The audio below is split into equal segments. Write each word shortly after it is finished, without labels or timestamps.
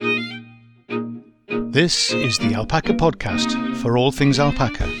This is the Alpaca Podcast for all things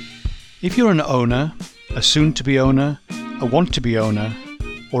alpaca. If you're an owner, a soon-to-be owner, a want-to-be owner,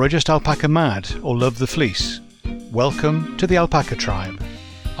 or are just alpaca mad or love the fleece, welcome to the Alpaca Tribe.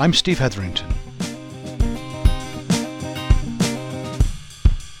 I'm Steve Hetherington.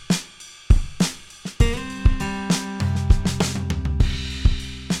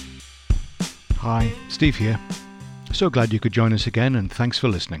 Hi, Steve here. So glad you could join us again, and thanks for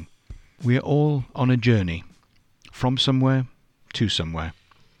listening. We are all on a journey, from somewhere to somewhere.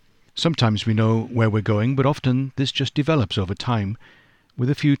 Sometimes we know where we're going, but often this just develops over time,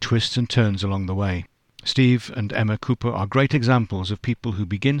 with a few twists and turns along the way. Steve and Emma Cooper are great examples of people who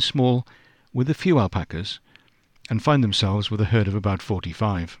begin small with a few alpacas and find themselves with a herd of about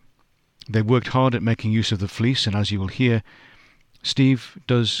 45. They worked hard at making use of the fleece, and as you will hear, Steve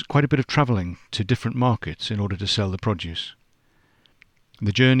does quite a bit of travelling to different markets in order to sell the produce.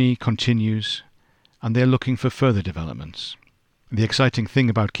 The journey continues, and they're looking for further developments. The exciting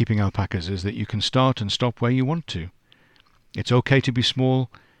thing about keeping alpacas is that you can start and stop where you want to. It's okay to be small,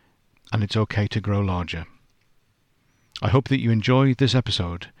 and it's okay to grow larger. I hope that you enjoy this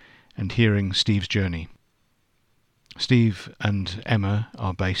episode and hearing Steve's journey. Steve and Emma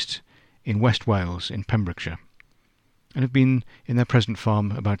are based in West Wales in Pembrokeshire and have been in their present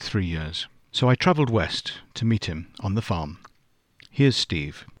farm about 3 years. So I travelled west to meet him on the farm. Here's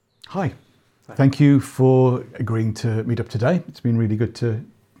Steve. Hi. Thank you for agreeing to meet up today. It's been really good to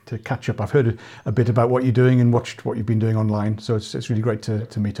catch up. I've heard a bit about what you're doing and watched what you've been doing online, so it's really great to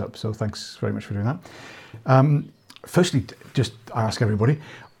meet up. So thanks very much for doing that. Firstly, just I ask everybody,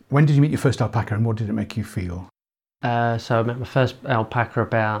 when did you meet your first alpaca and what did it make you feel? So I met my first alpaca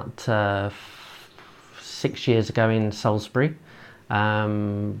about 6 years ago in Salisbury.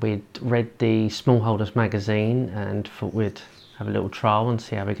 We'd read the Smallholders magazine and thought we'd have a little trial and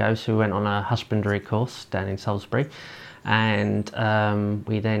see how we go. So we went on a husbandry course down in Salisbury, and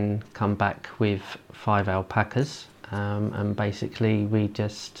we then come back with 5 alpacas, and basically we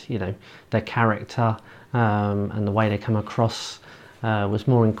just, their character and the way they come across was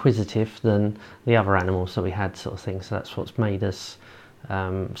more inquisitive than the other animals that we had, sort of thing. So that's what's made us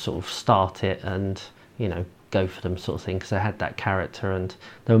sort of start it and go for them, sort of thing, because they had that character and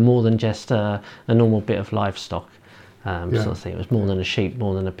they were more than just a normal bit of livestock. Sort of thing. It was more than a sheep,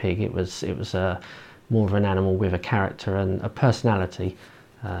 more than a pig. It was more of an animal with a character and a personality,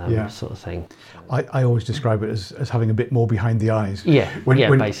 sort of thing. I always describe it as having a bit more behind the eyes.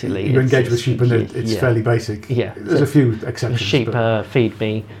 When basically. You engage with sheep and it's fairly basic. Yeah. There's a few exceptions. The sheep feed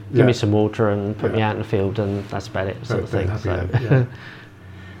me, give me some water and put me out in the field, and that's about it, sort of thing.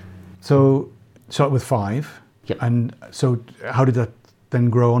 So start with 5. Yep. And so how did that then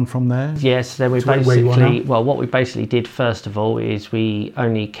grow on from there? Yes, then we what we basically did first of all is we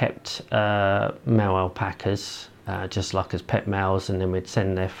only kept male alpacas, just like as pet males, and then we'd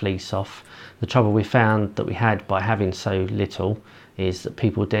send their fleece off. The trouble we found that we had by having so little is that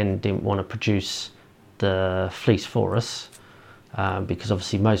people then didn't want to produce the fleece for us, because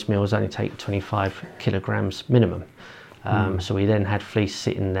obviously most males only take 25 kilograms minimum. So we then had fleece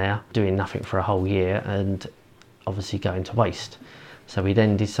sitting there doing nothing for a whole year and obviously going to waste. So we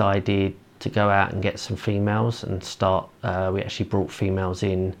then decided to go out and get some females and start. We actually brought females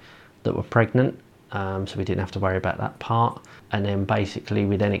in that were pregnant, so we didn't have to worry about that part. And then basically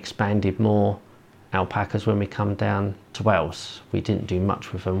we then expanded more alpacas when we come down to Wales. We didn't do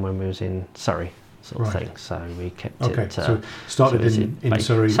much with them when we was in Surrey, sort of thing. So we kept it. Okay, so started in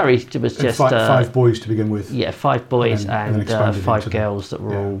Surrey. Surrey, it was just 5 boys to begin with. Yeah, 5 boys and 5 into girls that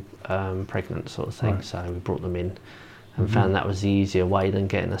were all pregnant, sort of thing. Right. So we brought them in. And found that was the easier way than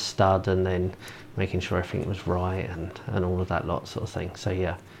getting a stud and then making sure everything was right and all of that lot, sort of thing. So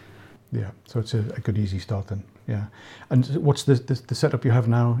yeah, so it's a good easy start then. And what's the setup you have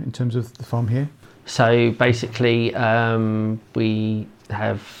now in terms of the farm here? So basically we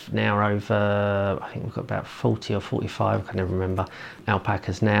have now over, I think we've got about 40 or 45, I can never remember,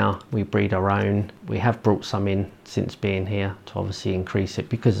 alpacas now. We breed our own. We have brought some in since being here to obviously increase it,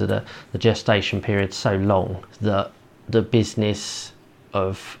 because of the gestation period so long that the business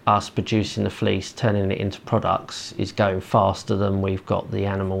of us producing the fleece, turning it into products, is going faster than we've got the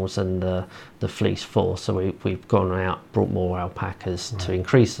animals and the fleece for. So we've gone out, brought more alpacas to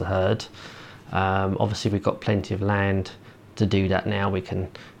increase the herd. Obviously we've got plenty of land to do that now. We can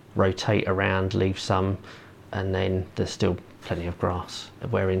rotate around, leave some, and then there's still plenty of grass.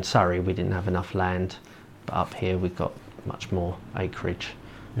 Where in Surrey we didn't have enough land, but up here we've got much more acreage.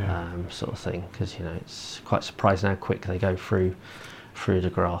 Sort of thing, because it's quite surprising how quick they go through the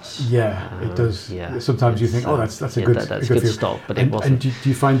grass. It does. Sometimes you think, that's a good stock, but it wasn't. And do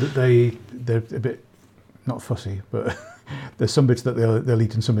you find that they're a bit not fussy, but there's some bits that they'll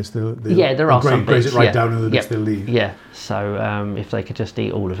eat and some bits they'll there are some graze bits, it right down, and other bits they'll leave. Yeah, so if they could just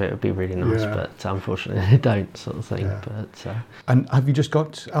eat all of it, it would be really nice, but unfortunately they don't, sort of thing. Yeah. But And have you just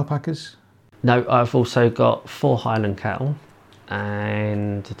got alpacas? No, I've also got 4 Highland cattle,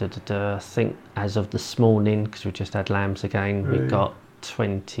 and I think as of this morning, because we just had lambs again, we've got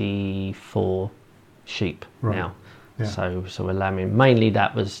 24 sheep now. Yeah. So we're lambing. Mainly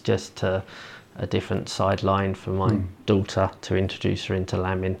that was just a different sideline for my daughter to introduce her into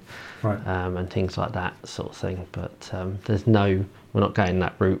lambing, and things like that sort of thing. But we're not going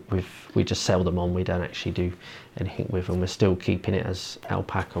that route. We just sell them on. We don't actually do anything with them. We're still keeping it as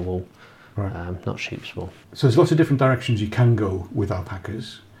alpaca wool. Not sheep's wool. So there's lots of different directions you can go with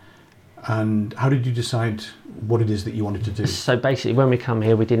alpacas. And how did you decide what it is that you wanted to do? So basically, when we come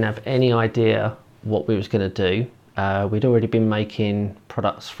here, we didn't have any idea what we was going to do. We'd already been making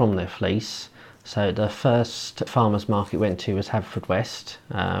products from their fleece. So the first farmers market we went to was Haverfordwest,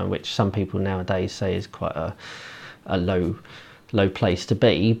 which some people nowadays say is quite a low place to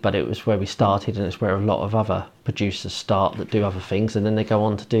be, but it was where we started, and it's where a lot of other producers start that do other things, and then they go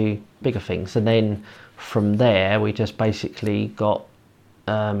on to do bigger things. And then from there we just basically got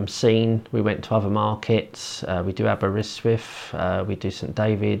seen. We went to other markets. We do Aberystwyth, we do St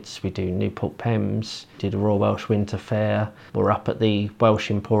David's, we do Newport Pems, did the Royal Welsh Winter Fair. We're up at the Welsh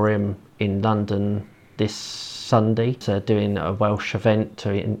Emporium in London this Sunday, so doing a Welsh event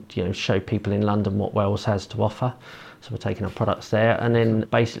to show people in London what Wales has to offer. So we're taking our products there, and then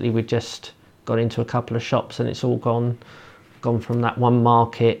basically we just got into a couple of shops, and it's all gone from that one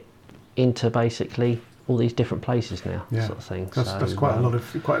market into basically all these different places now, sort of thing. That's quite a lot of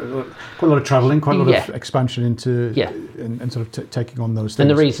travelling, quite a lot of expansion into and sort of taking on those things. And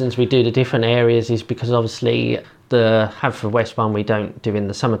the reasons we do the different areas is because obviously the Haverfordwest one we don't do in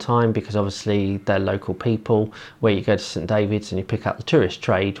the summertime, because obviously they're local people. Where you go to St David's and you pick up the tourist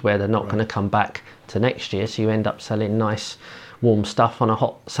trade, where they're not going to come back to next year, so you end up selling nice warm stuff on a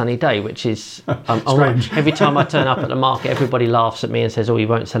hot sunny day, which is strange. Every time I turn up at the market, everybody laughs at me and says, "Oh, you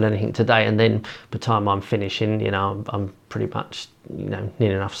won't sell anything today," and then by the time I'm finishing, I'm pretty much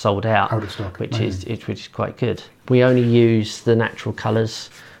near enough sold out of stock, which is quite good. We only use the natural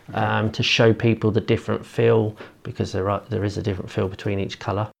colours to show people the different feel, because there is a different feel between each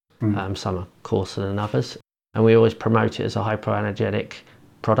colour. Some are coarser than others, and we always promote it as a hypoallergenic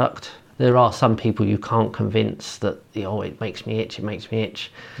product. There are some people you can't convince that, it makes me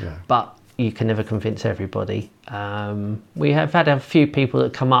itch, but you can never convince everybody. We have had a few people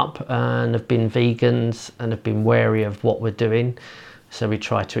that come up and have been vegans and have been wary of what we're doing, so we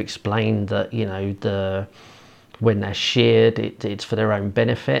try to explain that when they're sheared, it's for their own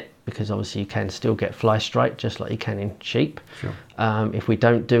benefit, because obviously you can still get fly strike just like you can in sheep. Sure. If we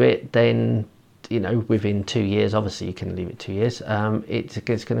don't do it, then within 2 years, obviously you can leave it 2 years,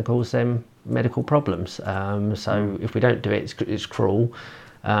 it's going to cause them medical problems. So if we don't do it, it's cruel.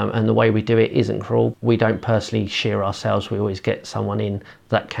 And the way we do it isn't cruel. We don't personally shear ourselves. We always get someone in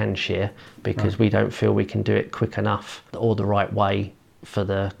that can shear, because we don't feel we can do it quick enough or the right way for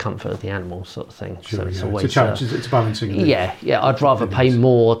the comfort of the animal, sort of thing. Sure, so it's always it's a challenge. It's balancing. I'd rather pay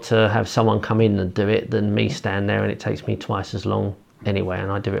more to have someone come in and do it than me stand there and it takes me twice as long anyway,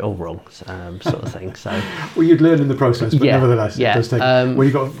 and I do it all wrong, sort of thing. So well, you'd learn in the process, but nevertheless it does take when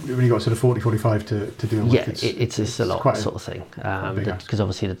you got sort of 40-45 to deal with. It's a lot, sort of thing, because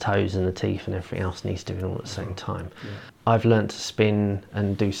obviously the toes and the teeth and everything else needs doing all at the same time. I've learned to spin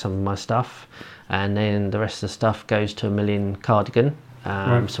and do some of my stuff, and then the rest of the stuff goes to a million cardigan.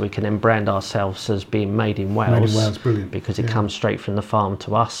 So we can then brand ourselves as being made in Wales. Made in Wales, brilliant. Because it comes straight from the farm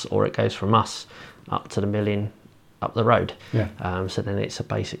to us, or it goes from us up to the million up the road. So then it's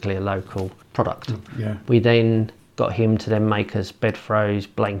basically a local product. We then got him to then make us bed throws,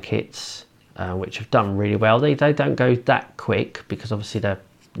 blankets, which have done really well. They don't go that quick, because obviously they're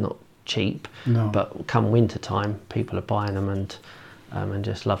not cheap. But come winter time, people are buying them and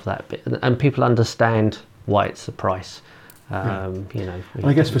just love that bit. And people understand why it's the price. And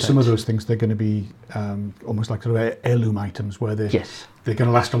I guess for some of those things, they're going to be almost like sort of heirloom items, where they're going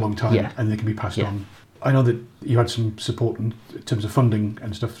to last a long time and they can be passed on. I know that you had some support in terms of funding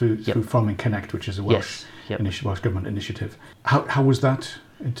and stuff through Farming Connect, which is a Welsh government initiative. How was that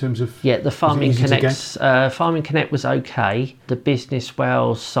in terms of? The Farming Connect. Farming Connect was okay. The Business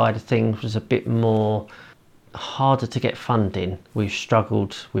Wales side of things was a bit more harder to get funding. We've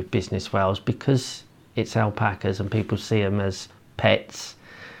struggled with Business Wales because it's alpacas and people see them as pets.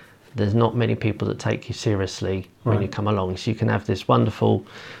 there's not many people that take you seriously when Right. you come along. So you can have this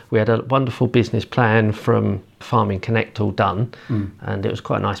we had a wonderful business plan from Farming Connect all done, and it was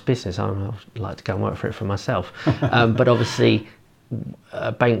quite a nice business. I'd like to go and work for it for myself. But obviously,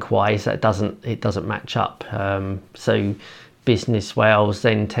 bank-wise, it doesn't match up. So Business Wales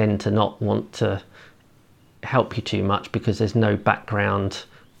then tend to not want to help you too much because there's no background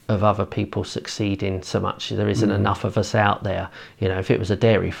of other people succeeding so much. There isn't enough of us out there. You know, if it was a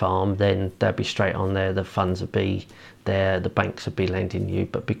dairy farm, then they'd be straight on there, the funds would be there, the banks would be lending you.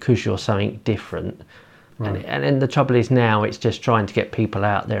 But because you're something different, Right. and then the trouble is now it's just trying to get people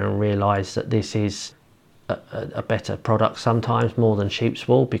out there and realise that this is a better product sometimes, more than sheep's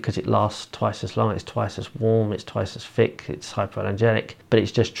wool, because it lasts twice as long, it's twice as warm, it's twice as thick, it's hypoallergenic. But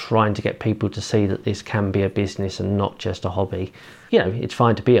it's just trying to get people to see that this can be a business and not just a hobby. You know, it's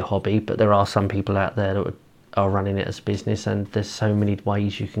fine to be a hobby, but there are some people out there that are running it as a business, and there's so many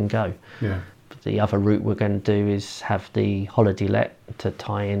ways you can go. Yeah. The other route we're going to do is have the holiday let to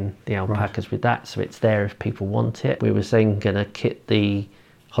tie in the alpacas with that, so it's there if people want it. We were then going to kit the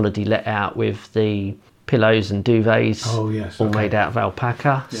holiday let out with the pillows and duvets, all made out of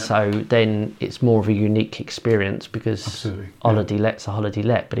alpaca. Yeah. So then it's more of a unique experience, because Absolutely. holiday let's a holiday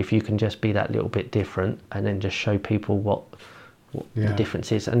let. But if you can just be that little bit different and then just show people what the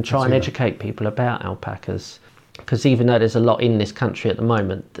difference is, and try and educate people about alpacas, because even though there's a lot in this country at the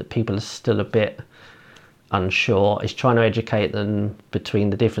moment, that people are still a bit unsure, is trying to educate them between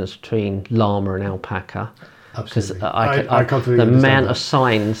the difference between llama and alpaca. Because the amount of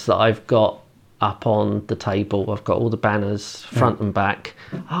signs that I've got up on the table, I've got all the banners front and back.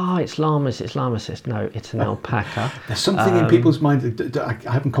 It's llamas, it's llamas. No, it's an alpaca. There's something in people's mind that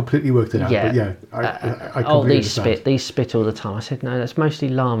I haven't completely worked it out. Yeah. But yeah, I completely understand. These spit all the time. I said, no, that's mostly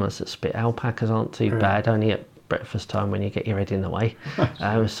llamas that spit. Alpacas aren't too bad, only at breakfast time when you get your head in the way,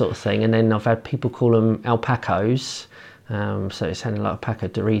 sort of thing. And then I've had people call them alpacos, so it sounded like alpaca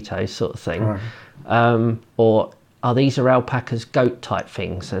Doritos sort of thing. Right. Or these are alpacas goat type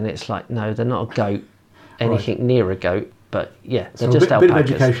things, and it's like, no, they're not a goat, anything near a goat, but yeah, they're just alpacas. Bit of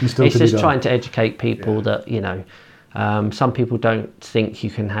education still it's just trying to educate people that, you know, some people don't think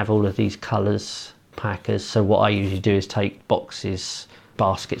you can have all of these colours alpacas. So what I usually do is take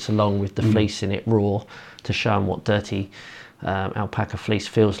baskets along with the fleece in it raw, to show them what dirty alpaca fleece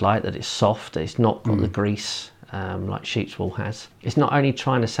feels like, that it's soft, that it's not got the grease like sheep's wool has. It's not only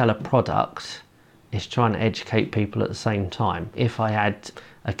trying to sell a product, it's trying to educate people at the same time. If I had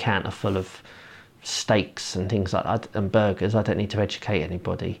a counter full of steaks and things like that and burgers, I don't need to educate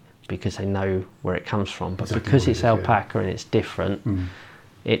anybody because they know where it comes from. But exactly, because it's alpaca and it's different,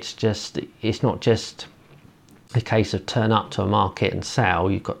 it's not just a case of turn up to a market and sell.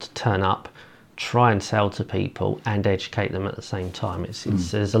 You've got to turn up, try and sell to people and educate them at the same time.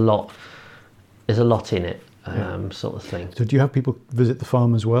 There's a lot in it, sort of thing. So do you have people visit the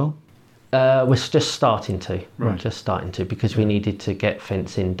farm as well? We're just starting to, because we needed to get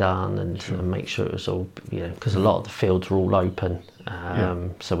fencing done and make sure it was all, you know, because a lot of the fields were all open.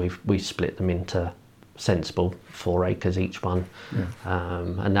 So we split them into sensible 4 acres each one,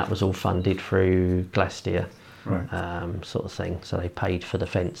 and that was all funded through Glacier, sort of thing. So they paid for the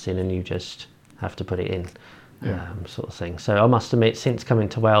fencing and you just have to put it in, sort of thing. So I must admit, since coming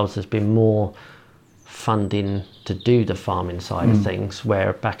to Wales, there's been more funding to do the farming side of things,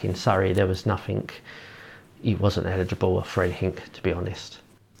 where back in Surrey there was nothing, you wasn't eligible for anything, to be honest.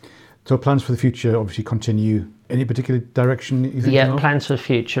 So plans for the future obviously continue. Any particular direction you think? Yeah, plans for the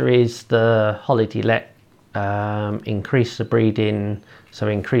future is the holiday let, increase the breeding, so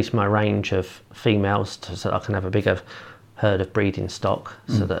increase my range of females so that I can have a bigger herd of breeding stock,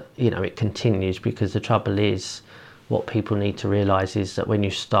 so that, you know, it continues. Because the trouble is, what people need to realise is that when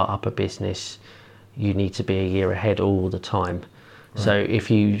you start up a business, you need to be a year ahead all the time. So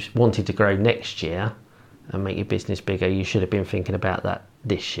if you wanted to grow next year and make your business bigger, you should have been thinking about that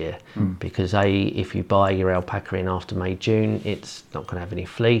this year, because if you buy your alpaca in after May, June, it's not going to have any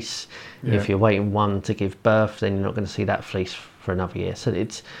fleece. If you're waiting one to give birth, then you're not going to see that fleece for another year. So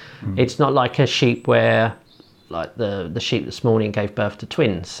it's not like a sheep where, like the sheep this morning gave birth to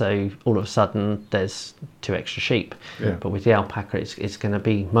twins, so all of a sudden there's 2 extra sheep. But with the alpaca, it's going to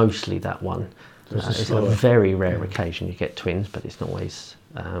be mostly that one. It's a very rare occasion you get twins, but it's not always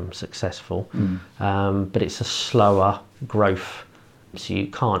successful. But it's a slower growth, so you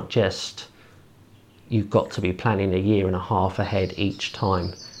can't just, you've got to be planning a year and a half ahead each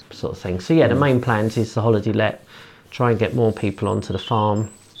time, sort of thing. So yeah, the main plans is the holiday let, try and get more people onto the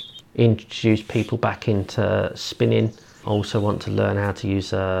farm, introduce people back into spinning. I also want to learn how to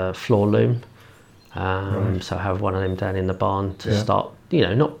use a floor loom, So I have one of them down in the barn to start,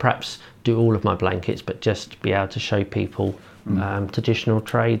 not perhaps do all of my blankets, but just be able to show people traditional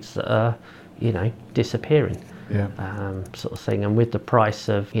trades that are, disappearing, sort of thing. And with the price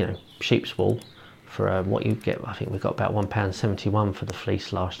of, sheep's wool for what you get, I think we got about £1.71 for the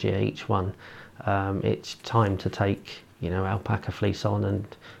fleece last year, each one. It's time to take, alpaca fleece on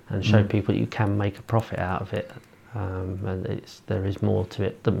and show people that you can make a profit out of it. And there is more to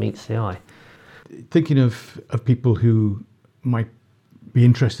it that meets the eye. Thinking of people who might be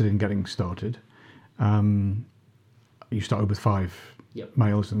interested in getting started, you started with 5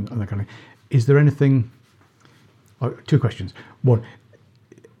 males and that kind of thing. Is there anything, 2 questions. One,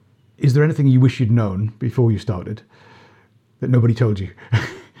 is there anything you wish you'd known before you started that nobody told you?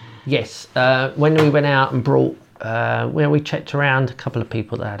 Yes, when we went out and brought, we checked around a couple of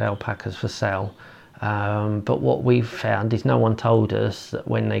people that had alpacas for sale, but what we've found is no one told us that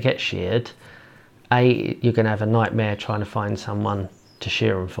when they get sheared, you're going to have a nightmare trying to find someone to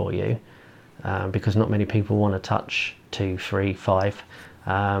shear them for you, because not many people want to touch 2, 3, 5.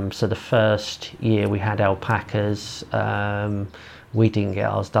 So the first year we had alpacas, we didn't get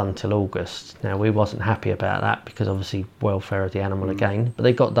ours done till August. Now, we wasn't happy about that because obviously welfare of the animal again, but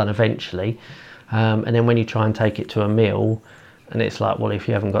they got done eventually. And then when you try and take it to a mill, and it's like, well, if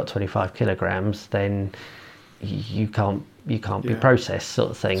you haven't got 25 kilograms, then you can't be processed,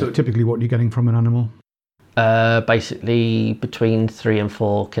 sort of thing. So typically what you're getting from an animal? Basically between 3 and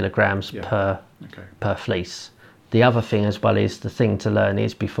 4 kilograms per fleece. The other thing as well is, the thing to learn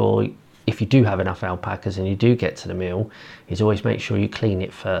is, if you do have enough alpacas and you do get to the mill, is always make sure you clean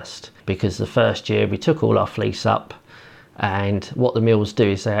it first. Because the first year we took all our fleece up, and what the mills do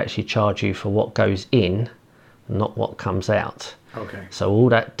is they actually charge you for what goes in, not what comes out. Okay. So all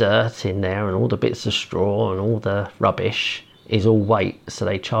that dirt in there and all the bits of straw and all the rubbish is all weight, so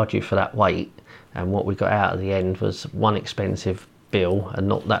they charge you for that weight. And what we got out at the end was one expensive bill and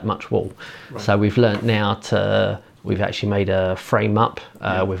not that much wool. Right. So we've learnt now we've actually made a frame up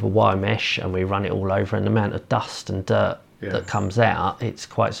with a wire mesh, and we run it all over, and the amount of dust and dirt that comes out, it's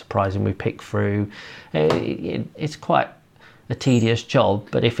quite surprising. We pick through, it's quite a tedious job,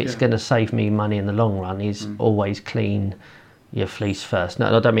 but if it's going to save me money in the long run, is always clean your fleece first.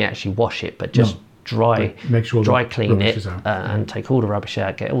 No, I don't mean actually wash it, but just dry clean it and take all the rubbish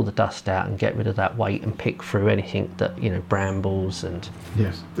out, get all the dust out, and get rid of that weight, and pick through anything that, brambles and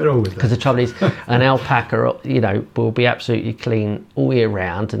they're always there. Because the trouble is, an alpaca will be absolutely clean all year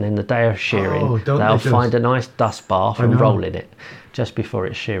round, and then the day of shearing they'll find a nice dust bath and roll in it just before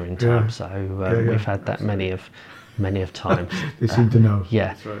it's shearing time. So we've had that many of times. They seem to know.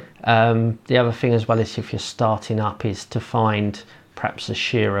 That's right. The other thing as well is, if you're starting up, is to find perhaps a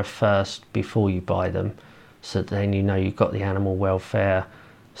shearer first before you buy them, so then you've got the animal welfare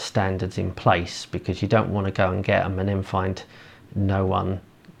standards in place, because you don't want to go and get them and then find no one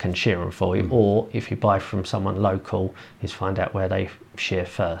can shear them for you. Or if you buy from someone local, is find out where they shear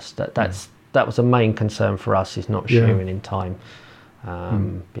first. That was a main concern for us, is not shearing in time,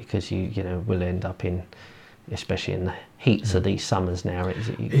 because you will end up in, especially in the heats of these summers now,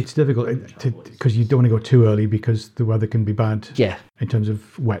 it's difficult because you don't want to go too early, because the weather can be bad in terms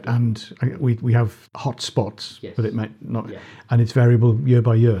of wet, and we have hot spots, but it might not, and it's variable year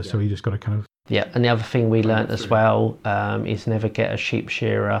by year, so you just got to kind of and the other thing we learnt as well is never get a sheep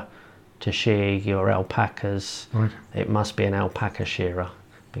shearer to shear your alpacas. It must be an alpaca shearer,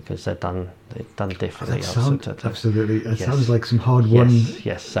 because they're done differently. Absolutely. It sounds like some hard-won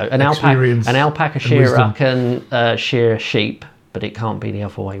Yes. So an and alpaca shearer wisdom. can shear sheep, but it can't be the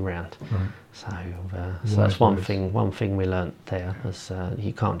other way round. Right. So that's one thing. One thing we learnt there was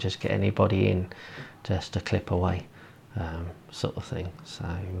you can't just get anybody in just to clip away, sort of thing. So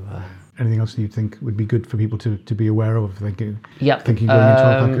anything else you think would be good for people to be aware of, thinking going into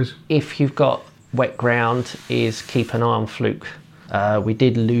alpacas? If you've got wet ground, is keep an eye on fluke. We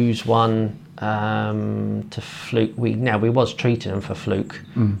did lose one to fluke. We was treating them for fluke,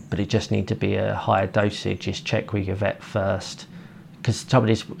 but it just need to be a higher dosage. Just check with your vet first, because the trouble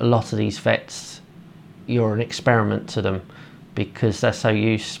is, a lot of these vets, you're an experiment to them, because they're so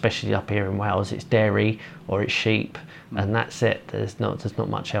used, especially up here in Wales, it's dairy or it's sheep, and that's it. There's not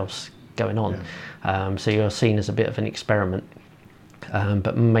much else going on. So you're seen as a bit of an experiment,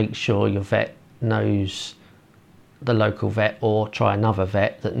 but make sure your vet knows, the local vet, or try another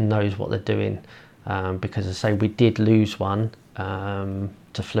vet that knows what they're doing, because as I say, we did lose one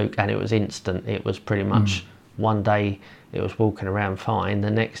to fluke, and it was instant. It was pretty much one day it was walking around fine, the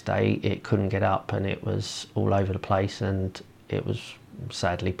next day it couldn't get up and it was all over the place, and it was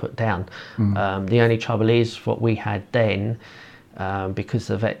sadly put down. The only trouble is, what we had then because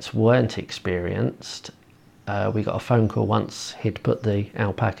the vets weren't experienced, we got a phone call once he'd put the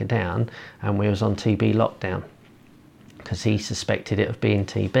alpaca down and we was on TB lockdown because he suspected it of being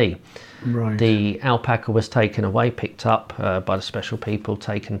TB. Right. The alpaca was taken away, picked up by the special people,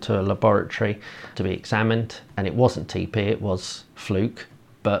 taken to a laboratory to be examined, and it wasn't TB, it was fluke.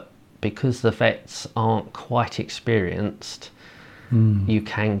 But because the vets aren't quite experienced, you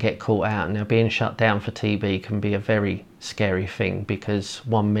can get caught out. Now, being shut down for TB can be a very scary thing, because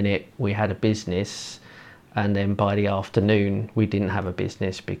one minute we had a business and then by the afternoon we didn't have a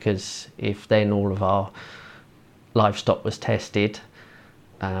business, because if then all of our livestock was tested,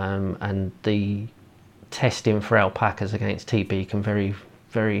 and the testing for alpacas against TB can very,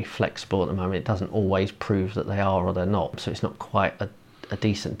 very flexible at the moment. It doesn't always prove that they are or they're not, so it's not quite a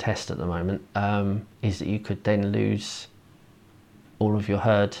decent test at the moment. Is that you could then lose all of your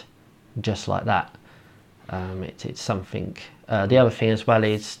herd just like that. It's something. The other thing as well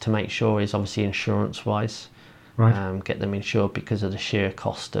is to make sure is obviously insurance wise, right. Get them insured because of the sheer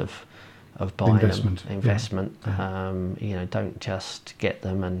cost of buying investment. Yeah. Don't just get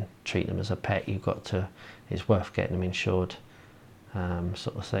them and treat them as a pet. It's worth getting them insured,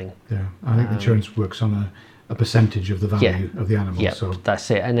 sort of thing. Yeah, I think insurance works on a percentage of the value of the animal. Yeah, so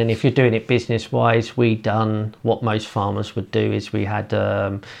that's it. And then if you're doing it business wise, we done what most farmers would do is we had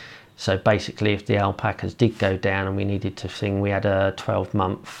so basically if the alpacas did go down and we needed to we had a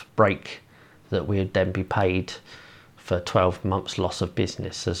 12-month break that we would then be paid for 12 months loss of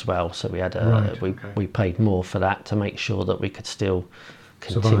business as well. So we had we paid more for that to make sure that we could still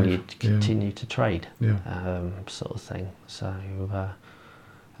continue to trade, sort of thing. So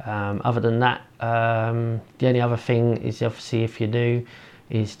other than that, the only other thing is obviously if you're new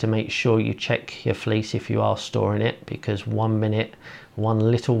is to make sure you check your fleece if you are storing it, because one minute one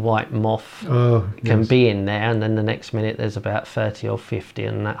little white moth can be in there and then the next minute there's about 30 or 50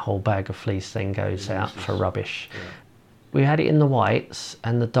 and that whole bag of fleece then goes out for rubbish. We had it in the whites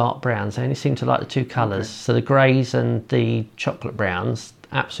and the dark browns. They only seem to like the two colours. So the greys and the chocolate browns,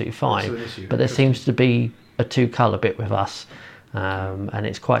 absolutely fine. But there seems to be a two-colour bit with us. And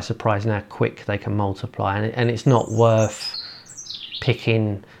it's quite surprising how quick they can multiply. And it's not worth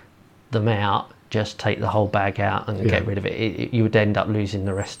picking them out. Just take the whole bag out and get rid of it. You would end up losing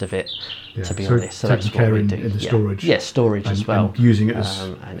the rest of it, to be honest. So that's what we do. In the storage. Yeah, storage as well. And using it as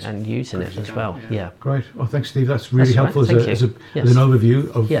and using it as well. Yeah. Great. Well, thanks, Steve. That's really helpful as an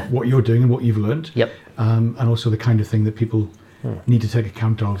overview of what you're doing and what you've learned. Yep. And also the kind of thing that people need to take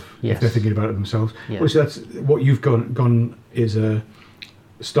account of if they're thinking about it themselves. Yeah. So that's what you've gone is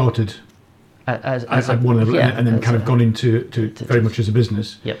started at one level and then kind of gone into very much as a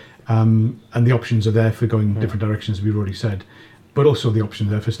business. Yep. And the options are there for going different directions, as we've already said, but also the options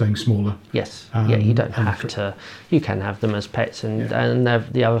there for staying smaller. Yes. You don't have to. You can have them as pets, and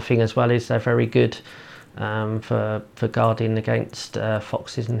the other thing as well is they're very good for guarding against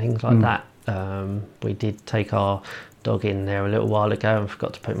foxes and things like that. We did take our dog in there a little while ago and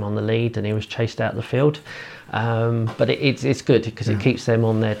forgot to put him on the lead, and he was chased out of the field. But it's good because it keeps them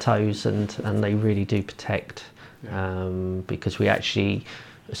on their toes, and they really do protect. Because we actually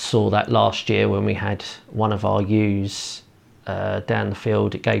saw that last year when we had one of our ewes down the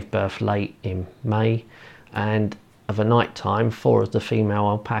field. It gave birth late in May, and of a night time 4 of the female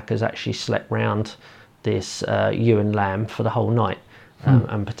alpacas actually slept round this ewe and lamb for the whole night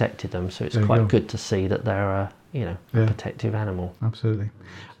and protected them. So it's quite good to see that they're a protective animal. Absolutely.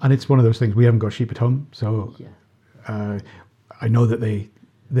 And it's one of those things, we haven't got sheep at home, so I know that they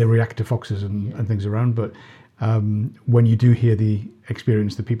react to foxes and things around, but when you do hear the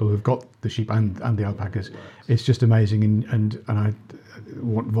experience, the people who've got the sheep and the alpacas, it's just amazing. And I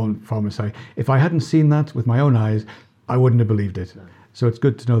want one farmer to say, if I hadn't seen that with my own eyes, I wouldn't have believed it. So it's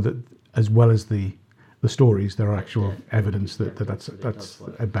good to know that as well as the stories, there are actual evidence that's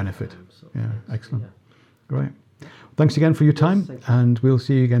a benefit. Yeah, excellent. Great. Thanks again for your time, and we'll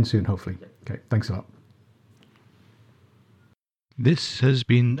see you again soon, hopefully. Okay, thanks a lot. This has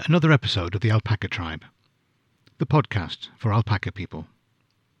been another episode of the Alpaca Tribe, the podcast for alpaca people.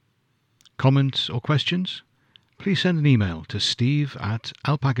 Comments or questions? Please send an email to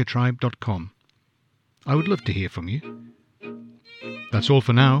steve@alpacatribe.com. I would love to hear from you. That's all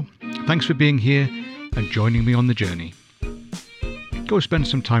for now. Thanks for being here and joining me on the journey. Go spend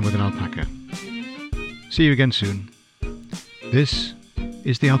some time with an alpaca. See you again soon. This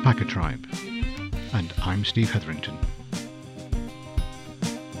is the Alpaca Tribe, and I'm Steve Hetherington.